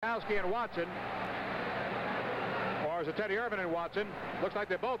Stemkowski and Watson. Or is it Teddy Irvin and Watson? Looks like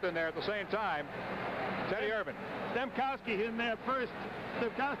they're both in there at the same time. Teddy Irvin. Stemkowski in there first.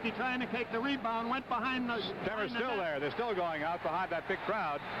 Stemkowski trying to take the rebound, went behind the... Stemmer's still there. They're still going out behind that big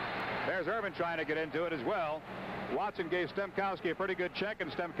crowd. There's Irvin trying to get into it as well. Watson gave Stemkowski a pretty good check,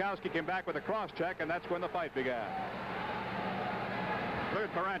 and Stemkowski came back with a cross check, and that's when the fight began. Look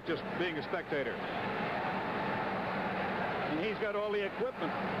at Parent just being a spectator. And he's got all the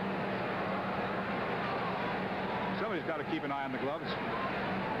equipment. Somebody's got to keep an eye on the gloves.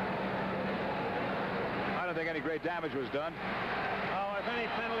 I don't think any great damage was done. Oh, if any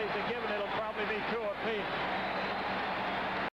penalties are given, it'll probably be 2 apiece.